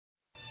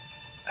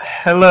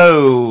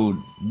Hello,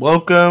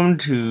 welcome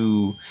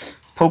to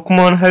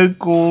Pokemon Heart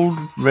Gold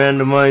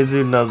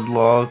Randomizer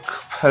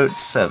Nuzlocke Part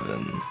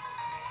 7.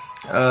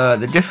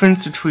 The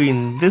difference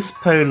between this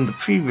part and the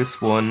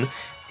previous one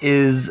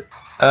is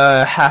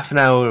half an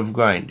hour of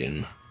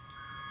grinding.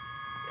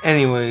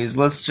 Anyways,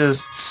 let's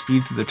just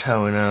speed through the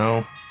tower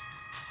now.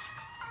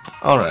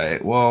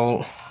 Alright,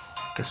 well,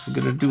 guess we're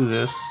gonna do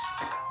this.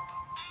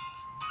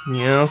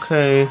 Yeah,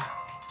 okay.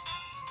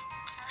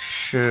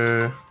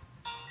 Sure.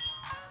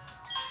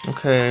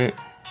 Okay.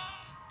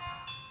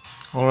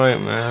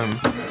 Alright, man.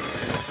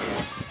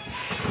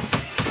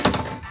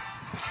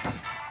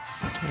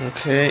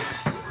 Okay.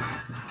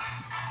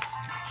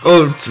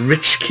 Oh, it's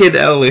Rich Kid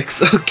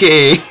Alex.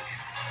 Okay.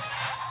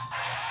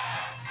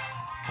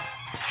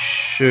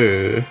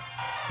 Sure.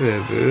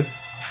 Whatever.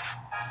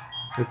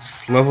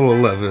 It's level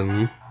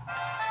 11.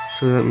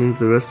 So that means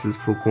the rest of his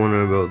Pokemon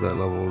are about that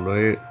level,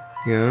 right?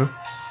 Yeah?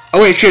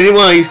 Oh wait, shit, I didn't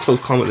want to use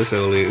Close Combat this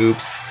early.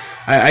 Oops.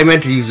 I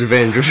meant to use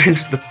Revenge. Revenge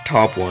was the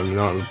top one,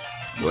 not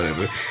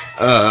whatever.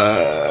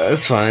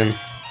 It's fine.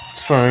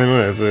 It's fine,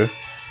 whatever.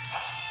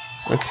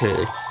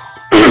 Okay.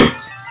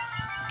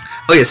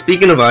 Oh yeah,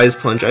 speaking of Ice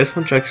Punch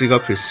actually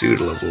got pursued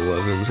at level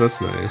 11, so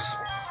that's nice.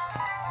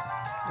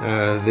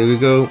 There we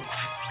go.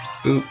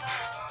 Boop.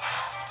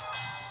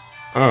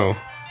 Oh.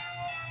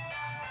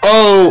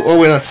 Oh,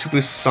 we're not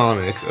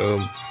supersonic.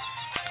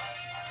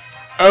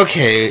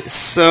 Okay,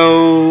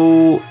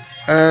 so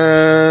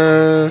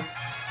let's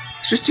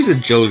just use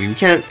agility. We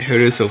can't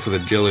hurt ourselves with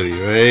agility,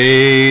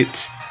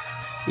 right?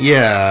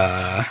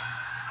 Yeah.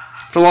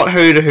 It's a lot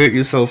harder to hurt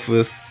yourself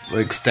with,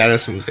 like,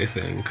 status moves, I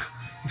think.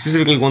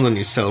 Specifically ones on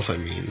yourself, I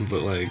mean,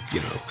 but, like,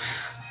 you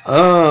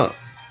know.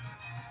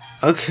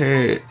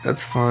 Okay,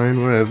 that's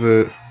fine,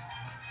 whatever.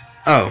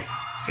 Oh,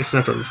 I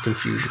snapped out of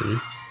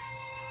confusion.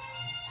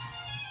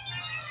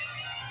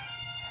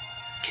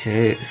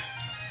 Okay.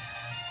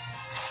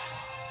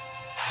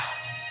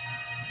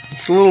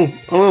 It's a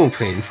little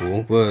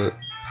painful, but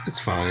it's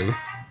fine.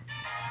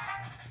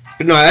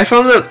 But no, I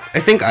found that I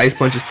think Ice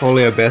Punch is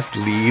probably our best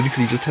lead because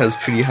he just has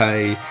pretty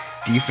high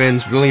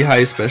defense, really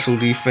high special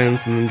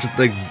defense, and then just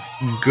like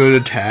good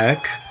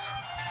attack.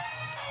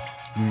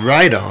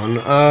 Right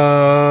on.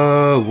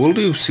 We'll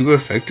do super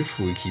effective if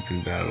we keep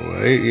in battle,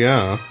 right?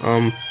 Yeah.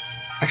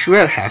 Actually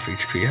we're at half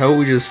HP. How about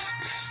we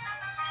just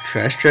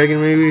Trash Dragon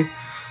maybe?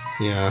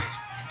 Yeah.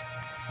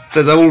 It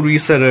says I will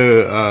reset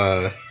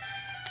our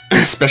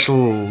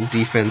special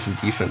defense and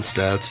defense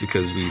stats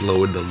because we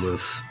lowered them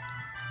with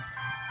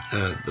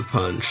the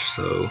punch,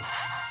 so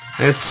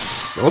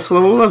it's also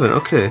level 11.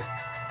 Okay,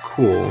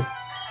 cool.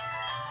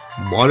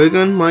 Water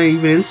gun might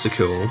even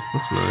insta-kill.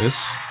 That's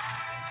nice.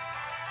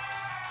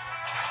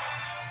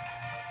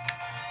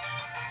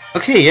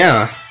 Okay,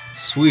 yeah,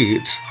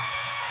 sweet.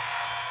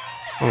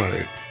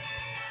 Alright.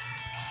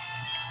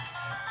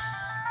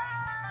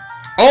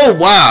 Oh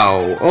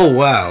wow! Oh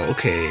wow,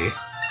 okay.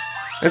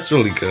 That's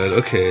really good,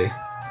 okay.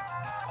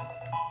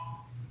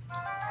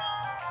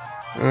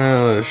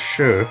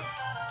 Sure.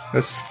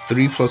 That's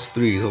 3 plus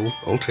 3s.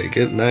 I'll take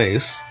it.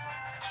 Nice.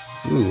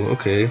 Ooh,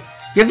 okay.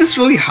 You have this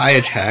really high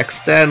attack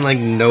stat and, like,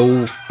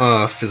 no,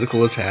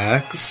 physical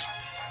attacks.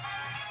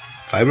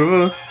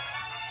 Vibrava?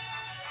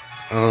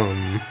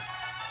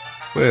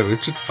 Whatever,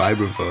 it's just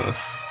Vibrava.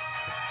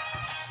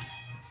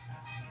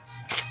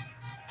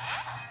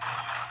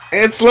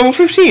 It's level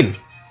 15!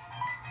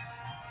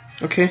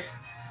 Okay.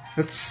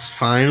 That's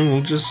fine.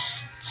 We'll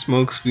just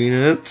smoke screen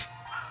it.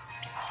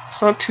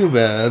 It's not too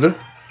bad.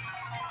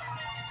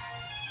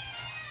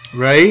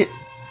 Right?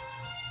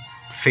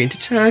 Faint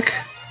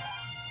attack?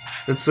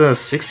 That's a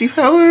 60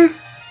 power?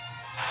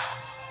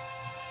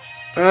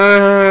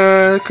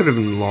 That could have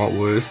been a lot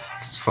worse.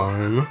 It's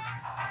fine.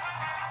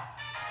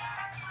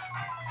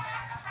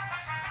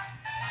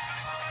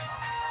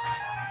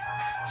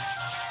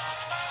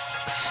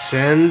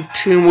 Sand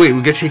Tomb? Wait,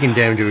 we got taken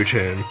damage to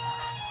return.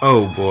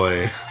 Oh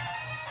boy.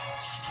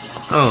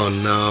 Oh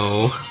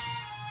no.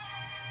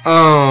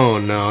 Oh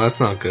no, that's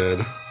not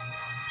good.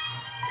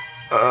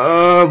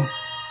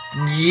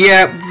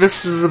 Yep,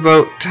 this is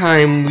about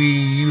time we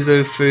use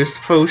our first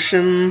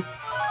potion.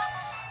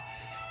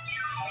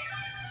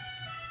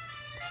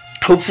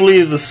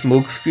 Hopefully the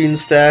smokescreen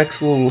stacks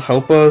will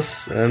help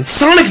us. And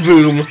Sonic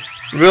Boom!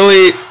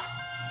 Really?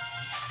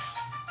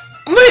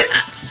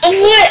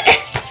 What?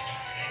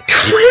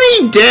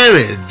 20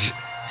 damage!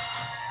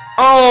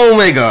 Oh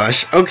my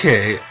gosh,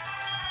 okay.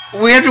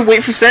 We have to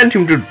wait for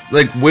Santum to,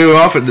 like, wear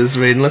off at this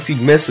rate unless he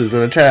misses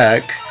an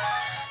attack.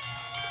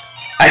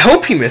 I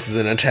hope he misses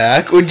an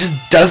attack, or just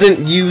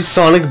doesn't use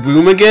Sonic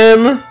Boom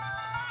again?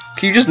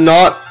 Can you just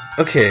not?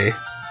 Okay,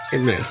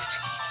 it missed.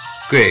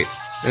 Great.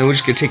 And we're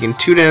just gonna take in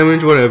 2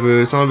 damage,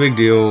 whatever, it's not a big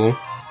deal.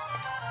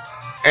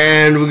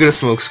 And we're gonna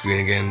smoke screen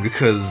again,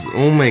 because,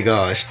 oh my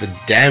gosh, the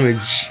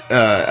damage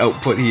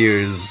output here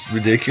is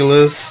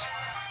ridiculous.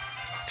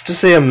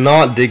 Just say I'm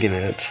not digging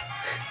it.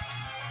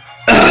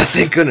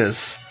 Thank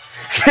goodness.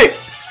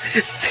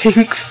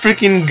 Thank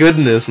freaking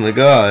goodness, my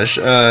gosh.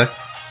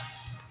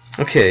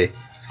 Okay.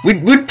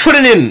 We're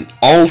putting in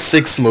all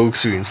 6 smoke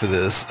screens for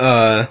this.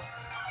 That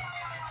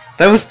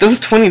was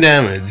 20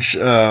 damage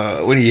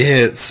when he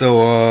hit.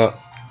 So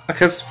I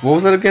guess what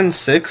was that again?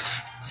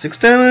 6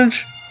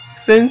 damage, I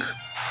think.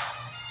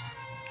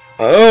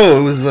 Oh,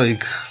 it was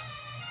like.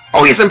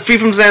 Oh yes, I'm free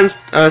from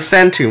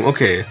Sand Tomb.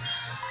 Okay.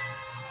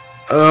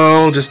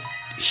 I'll just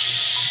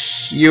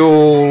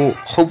heal.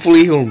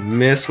 Hopefully he'll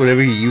miss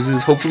whatever he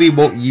uses. Hopefully he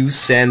won't use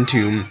Sand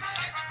Tomb,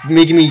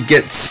 making me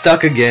get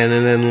stuck again,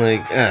 and then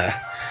like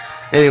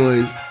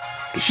Anyways,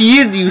 he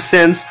did use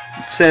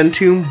Sand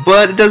Tomb,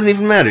 but it doesn't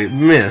even matter. It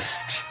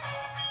missed.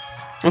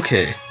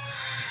 Okay.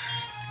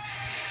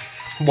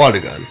 Water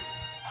gun.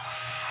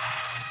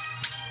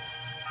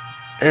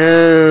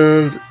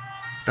 And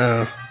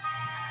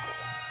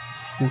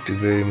didn't do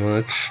very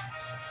much.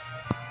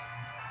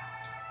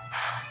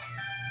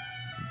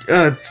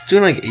 It's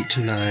doing like 8 to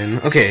 9.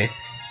 Okay.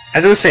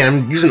 As I was saying,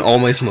 I'm using all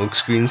my smoke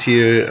screens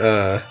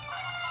here.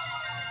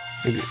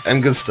 I'm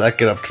gonna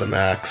stack it up to the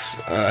max.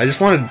 I just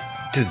wanted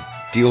to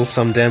deal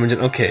some damage.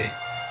 And okay.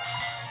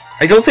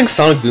 I don't think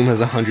Sonic Boom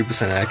has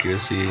 100%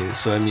 accuracy,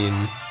 so I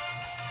mean,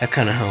 that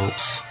kind of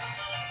helps.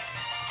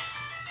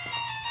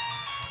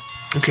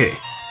 Okay.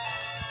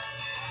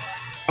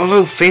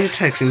 Although Feint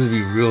Attack seems to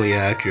be really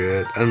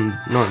accurate, I'm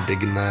not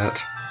digging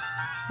that.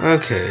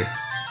 Okay.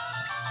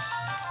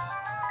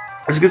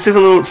 I was gonna say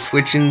something about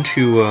switching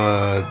to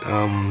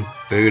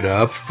Bird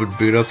Up, but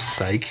Bird Up's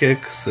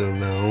Psychic, so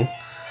no.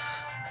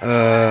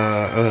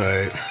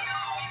 Alright.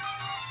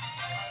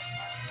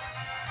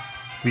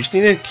 We just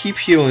need to keep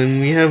healing.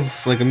 We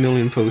have like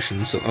 1,000,000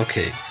 potions, so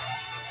okay.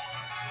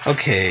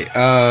 Okay,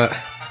 that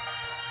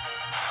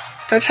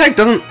attack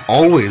doesn't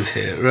always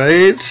hit,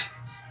 right?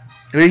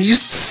 I mean, I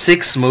used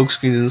 6 smoke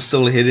screens and it's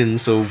still hidden,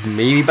 so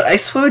maybe, but I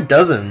swear it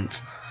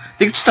doesn't. I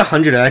think it's just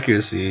 100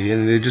 accuracy,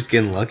 and they're just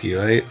getting lucky,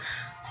 right?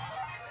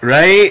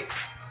 Right?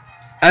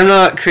 I'm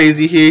not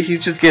crazy here, he's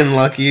just getting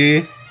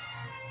lucky.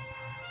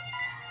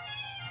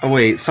 Oh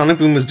wait, Sonic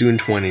Boom was doing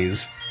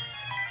 20s.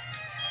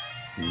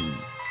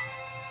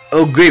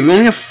 Oh great, we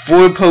only have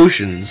 4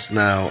 potions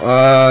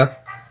now.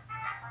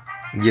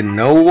 You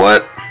know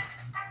what?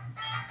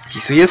 Okay,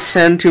 so he has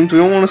Sand Tomb, we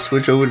don't want to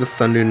switch over to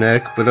Thunder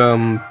Neck, but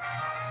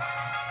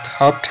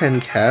top 10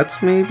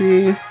 cats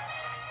maybe?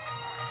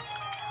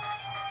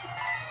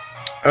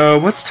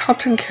 What's top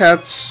 10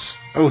 cats?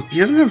 Oh, he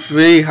doesn't have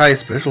very high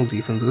special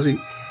defense, does he?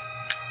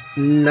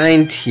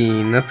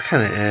 19, that's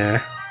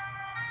kinda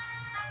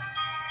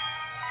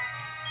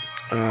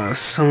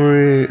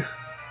summary.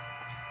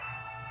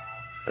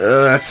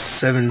 That's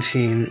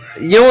 17.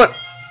 You know what?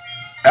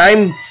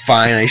 I'm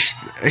fine, I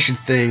should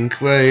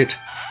think, right?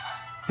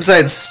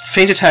 Besides,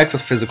 Feint Attack's a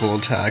physical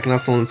attack, and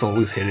that's the one that's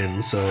always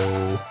hidden, so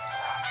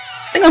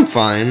I think I'm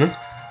fine.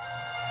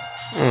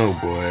 Oh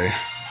boy.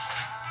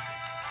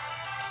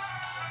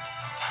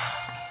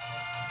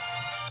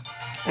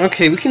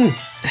 Okay, we can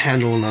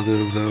handle another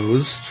of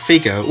those.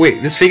 Fake out. Wait,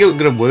 is fake out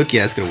gonna work?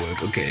 Yeah, it's gonna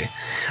work. Okay.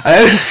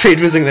 I was afraid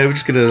for a second that we're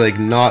just gonna like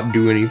not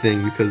do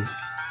anything because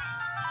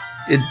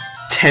it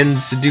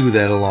tends to do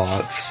that a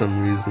lot for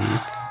some reason.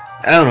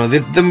 I don't know.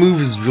 The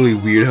move is really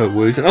weird how it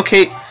works. And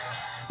okay,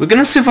 we're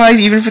gonna survive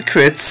even for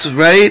crits,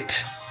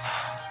 right?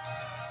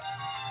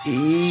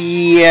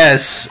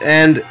 Yes,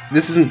 and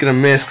this isn't gonna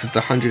miss because it's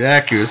 100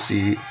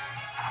 accuracy.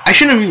 I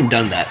shouldn't have even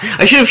done that.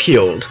 I should have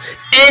healed.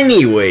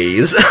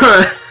 Anyways.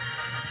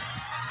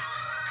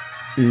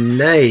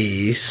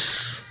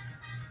 Nice.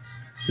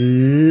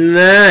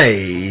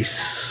 Nice.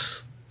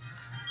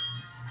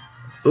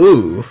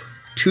 Ooh.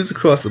 2s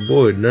across the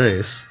board.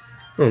 Nice.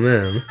 Oh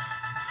man.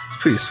 It's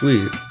pretty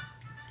sweet.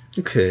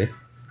 Okay.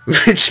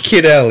 Rich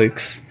Kid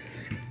Alex.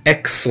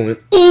 Excellent.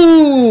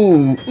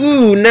 Ooh.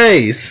 Ooh,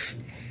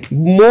 nice.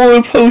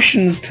 More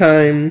potions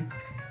time.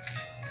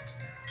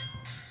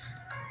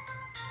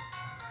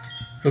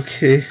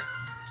 Okay.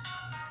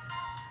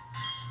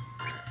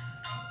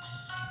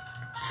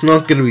 It's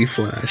not gonna be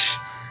Flash.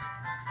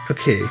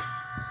 Okay.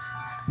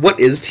 What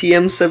is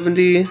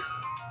TM70?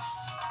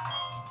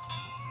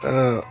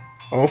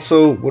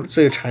 Also, what did it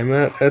say your time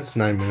at? That's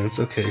 9 minutes.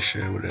 Okay,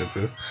 sure,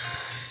 whatever.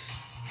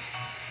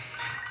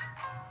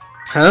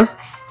 Huh?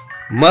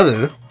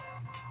 Mother?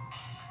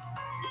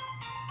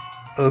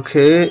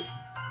 Okay.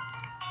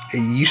 A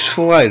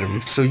useful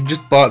item. So you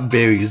just bought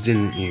berries,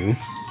 didn't you?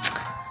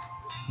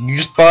 You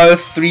just bought a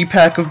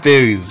 3-pack of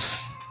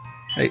berries.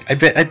 I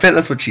bet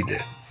that's what she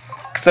did.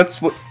 Cause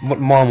that's what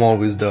mom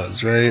always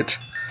does, right?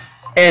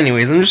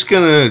 Anyways, I'm just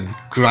gonna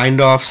grind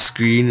off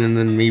screen and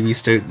then maybe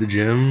start the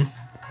gym.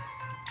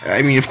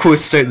 I mean, of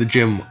course, start the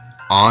gym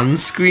on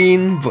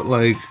screen, but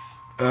like,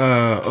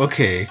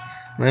 okay.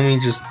 Let me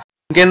just.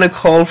 I'm getting a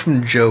call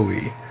from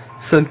Joey.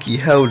 Sunky,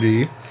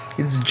 howdy.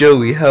 It's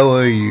Joey, how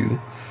are you?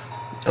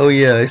 Oh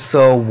yeah, I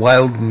saw a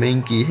wild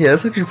Mankey. Hey,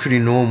 that's actually pretty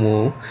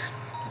normal.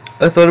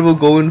 I thought about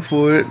going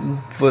for it,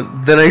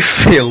 but then I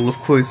failed. Of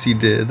course he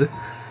did.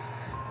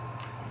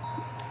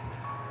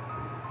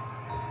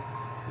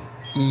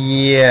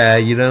 Yeah,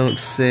 you don't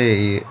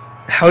say.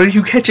 How did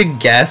you catch a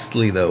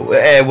Ghastly though?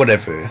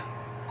 Whatever.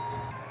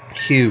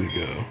 Here we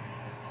go.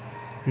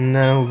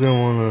 Now we're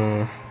gonna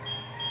wanna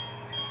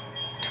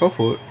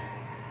teleport.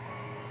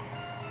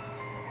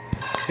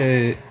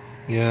 Okay,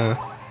 yeah.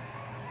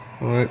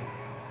 Alright.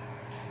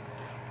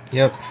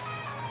 Yep.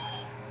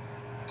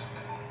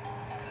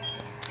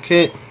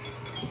 Okay.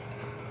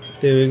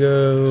 There we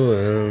go,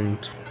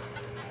 and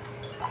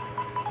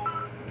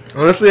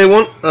honestly I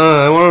want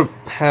to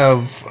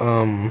have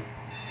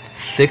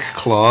Thick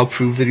Claw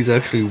prove that he's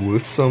actually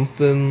worth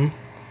something.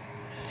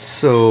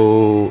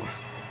 So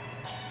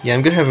yeah,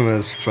 I'm gonna have him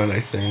as front, I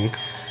think.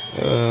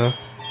 Not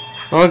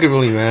like it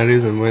really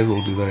matters, I might as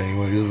well do that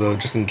anyways though,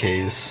 just in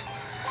case.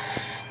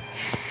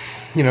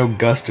 You know,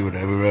 Gust or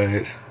whatever,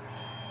 right?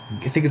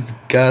 I think it's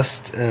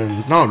Gust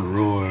and not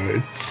Roar,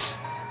 it's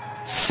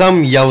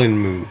some yelling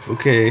move,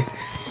 okay?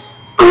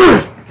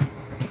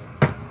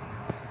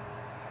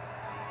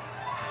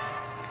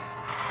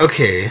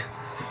 Okay,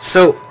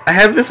 so I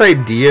have this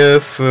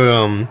idea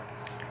for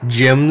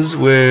gyms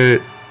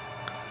where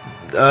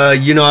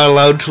you're not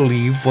allowed to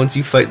leave once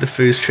you fight the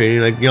first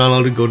trainer. Like, you're not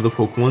allowed to go to the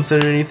Pokemon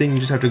Center or anything. You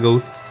just have to go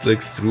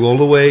through all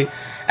the way.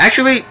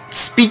 Actually,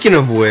 speaking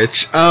of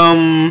which,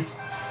 let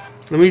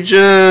me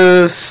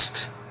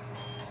just.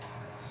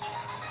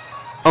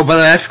 Oh, by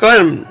the way, I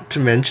forgot to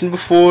mention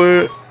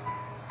before.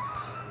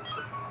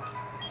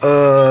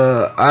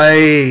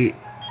 I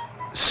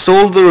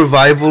sold the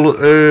Revival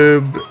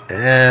Herb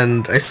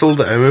and I sold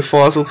the Armor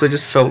Fossil because I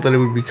just felt that it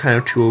would be kind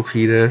of too OP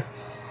to.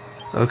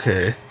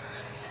 Okay.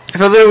 I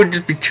felt that it would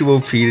just be too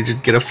OP to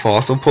just get a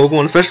fossil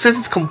Pokemon, especially since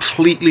it's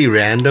completely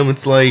random.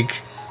 It's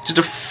like just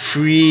a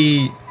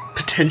free,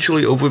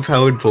 potentially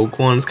overpowered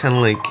Pokemon. It's kind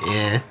of like,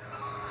 eh.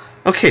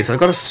 Okay, so I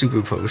got a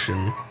Super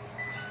Potion.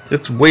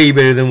 That's way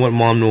better than what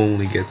Mom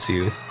normally gets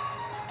you.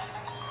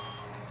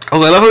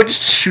 Oh, I love how it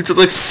just shoots up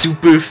like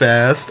super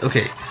fast.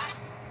 Okay,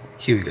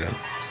 here we go.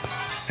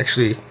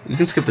 Actually, you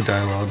can skip the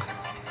dialogue.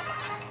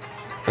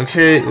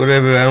 Okay,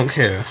 whatever, I don't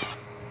care.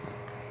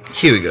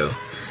 Here we go.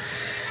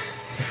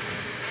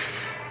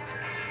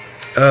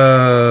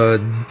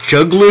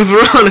 Juggler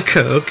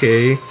Veronica,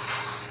 okay.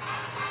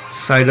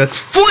 Psyduck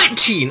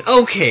 14,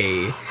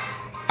 okay.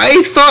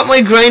 I thought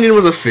my grinding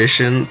was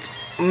efficient.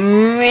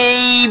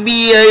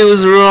 Maybe I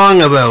was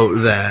wrong about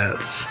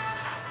that.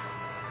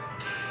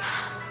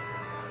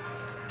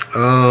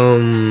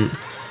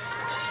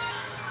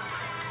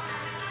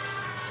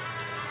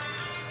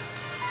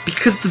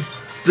 Because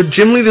the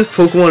gym leader's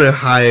Pokemon are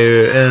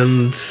higher,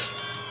 and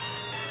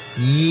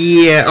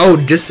yeah. Oh,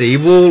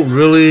 disable?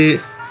 Really?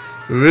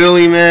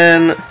 Really,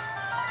 man?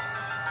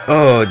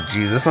 Oh,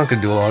 jeez, that's not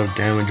gonna do a lot of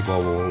damage,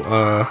 Bubble.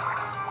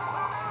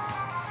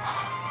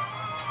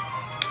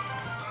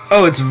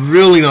 Oh, it's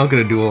really not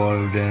gonna do a lot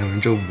of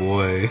damage. Oh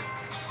boy.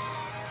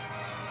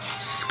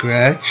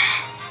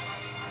 Scratch?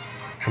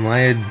 Am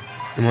I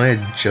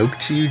a joke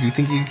to you? Do you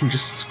think you can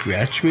just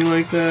scratch me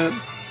like that?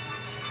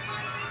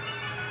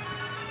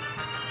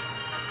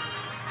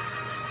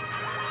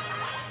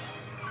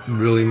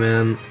 Really,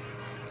 man?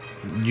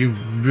 You're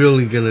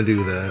really gonna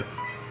do that?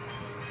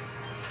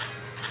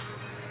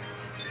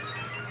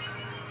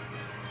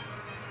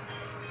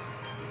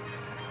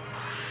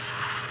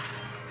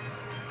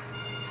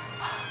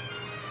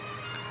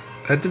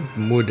 I did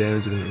more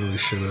damage than it really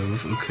should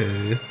have.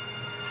 Okay.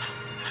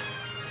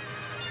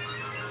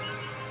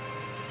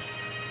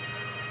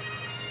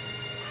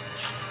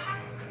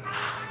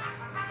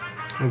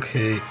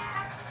 Okay.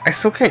 I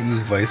still can't use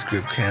Vice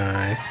Grip, can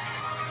I?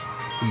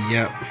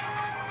 Yep.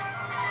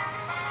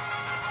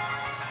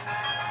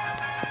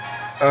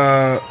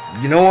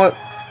 You know what?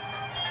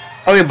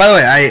 Oh yeah, by the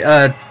way,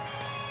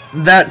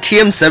 that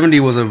TM70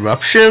 was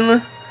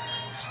Eruption,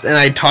 and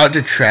I taught it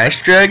to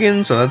Trash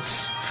Dragon, so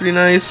that's pretty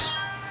nice.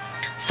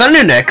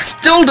 Thunderneck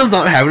still does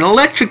not have an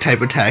electric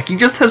type attack, he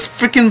just has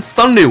freaking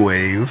Thunder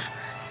Wave.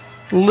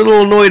 A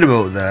little annoyed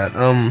about that.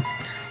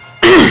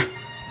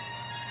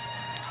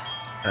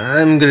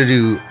 I'm gonna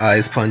do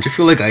Ice Punch. I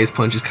feel like Ice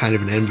Punch is kind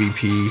of an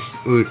MVP.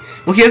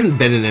 Well, he hasn't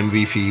been an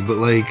MVP, but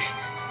like,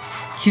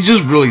 he's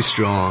just really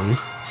strong.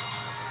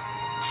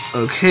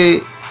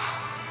 Okay.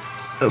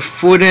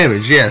 4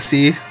 damage, yeah,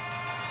 see?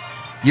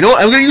 You know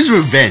what? I'm gonna use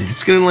Revenge.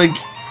 It's gonna like...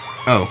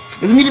 Oh.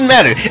 It doesn't even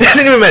matter. It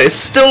doesn't even matter. It's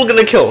still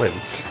gonna kill him.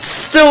 It's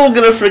still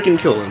gonna freaking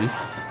kill him.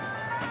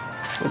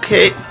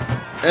 Okay.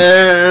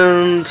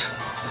 And...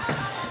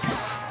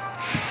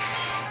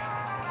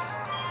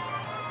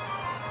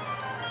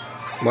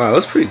 Wow,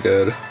 that's pretty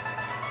good.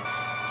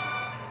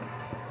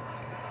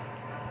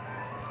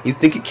 You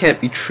think it can't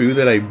be true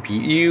that I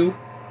beat you?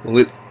 Well,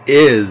 it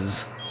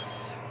is.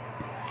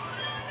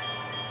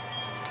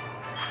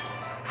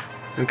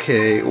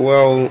 Okay,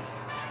 well,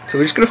 so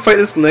we're just gonna fight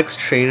this next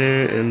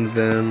trainer and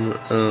then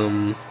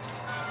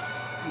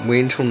wait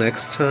until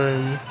next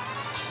time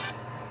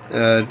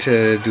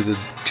to do the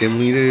gym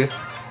leader.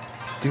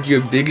 Think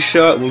you're a big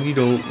shot? Well, you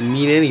don't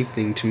mean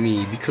anything to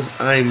me because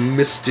I'm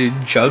Mr.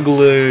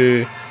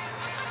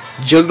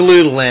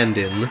 Juggler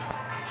Landon.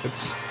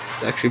 That's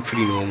actually a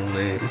pretty normal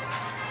name.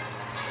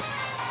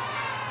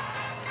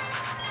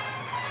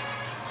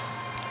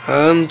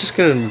 I'm just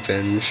gonna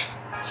Revenge.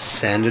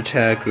 Sand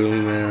attack, really,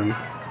 man.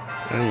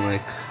 I don't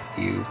like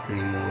you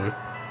anymore.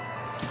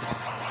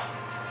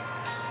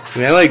 I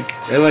mean, I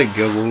like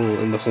Gibble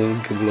and the whole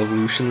Gibble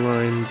evolution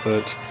line,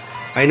 but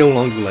I no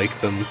longer like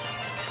them.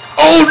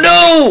 Oh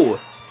no!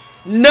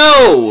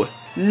 No!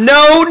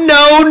 No,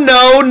 no,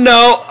 no,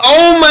 no!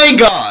 Oh my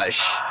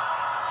gosh!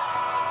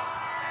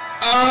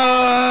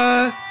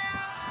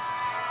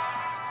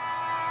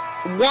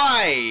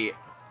 Why?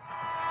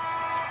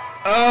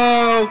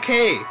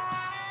 Okay.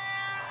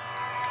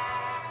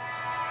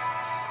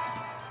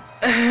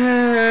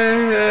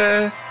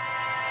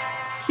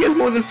 He has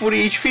more than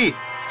 40 HP.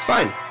 It's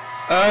fine.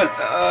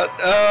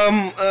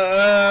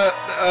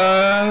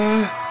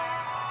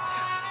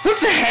 What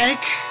the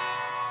heck?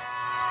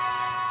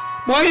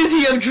 Why does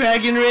he have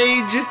Dragon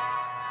Rage?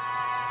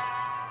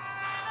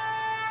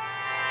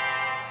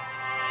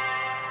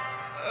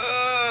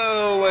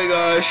 Oh my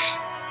gosh.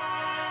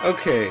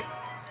 Okay.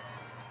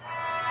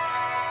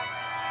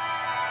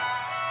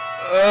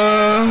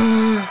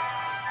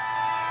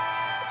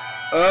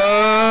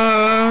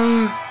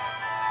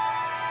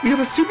 We have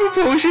a super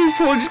potion. He's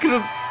probably just gonna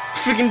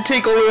freaking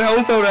take all her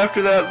health out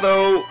after that,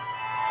 though.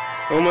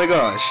 Oh my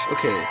gosh.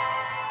 Okay.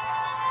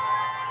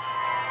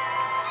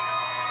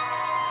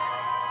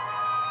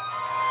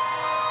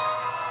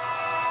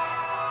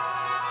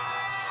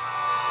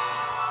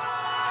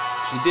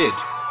 He did.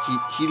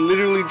 He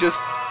literally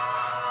just...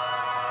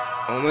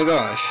 Oh my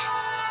gosh.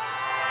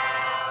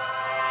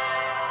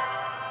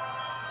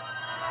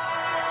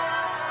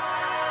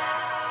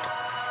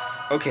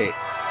 Okay.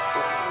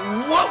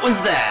 What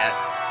was that?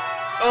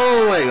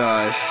 Oh my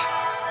gosh.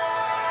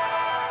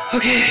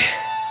 Okay.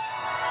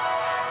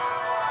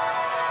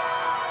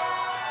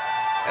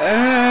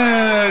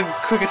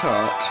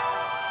 Cricketot.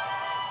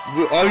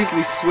 We're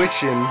obviously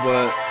switching,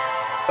 but...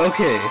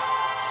 Okay.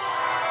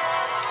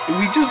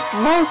 We just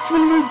lost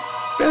one of our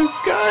best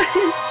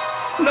guys.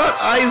 Not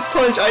Ice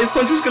Punch. Ice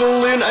Punch was gonna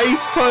learn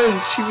Ice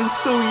Punch. He was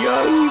so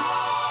young.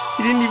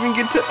 He didn't even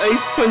get to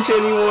Ice Punch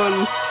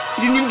anyone.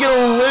 He didn't even get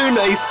to learn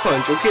Ice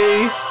Punch,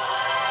 okay?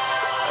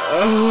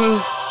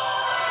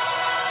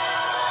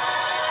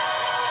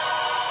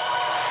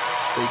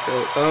 Fake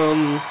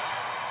out.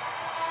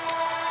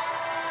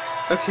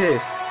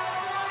 Okay.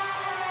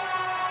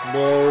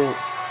 Well,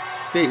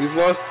 wait, we've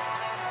lost...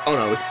 Oh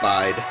no, it's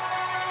Bide.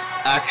 It's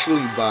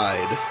actually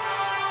Bide.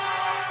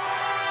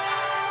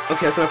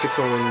 Okay, that's enough to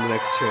kill him in the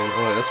next turn.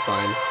 Alright, that's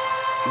fine.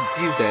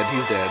 He's dead,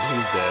 he's dead,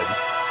 he's dead.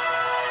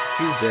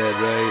 He's dead,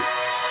 right?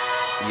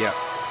 Yep.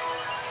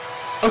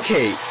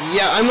 Okay,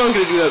 yeah, I'm not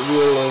gonna do that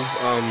rule of,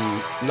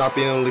 not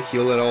being able to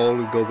heal at all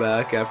to go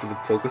back after the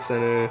Poké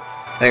Center.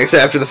 Like I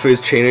said, after the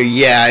first trainer,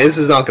 yeah, this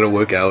is not gonna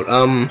work out.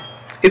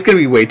 It's gonna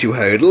be way too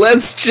hard.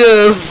 Let's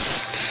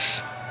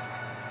just...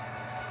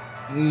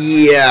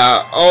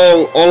 Yeah,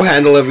 I'll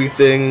handle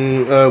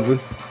everything,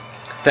 with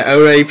the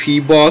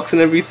RIP box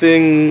and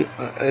everything.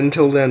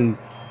 Until then,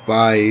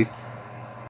 bye.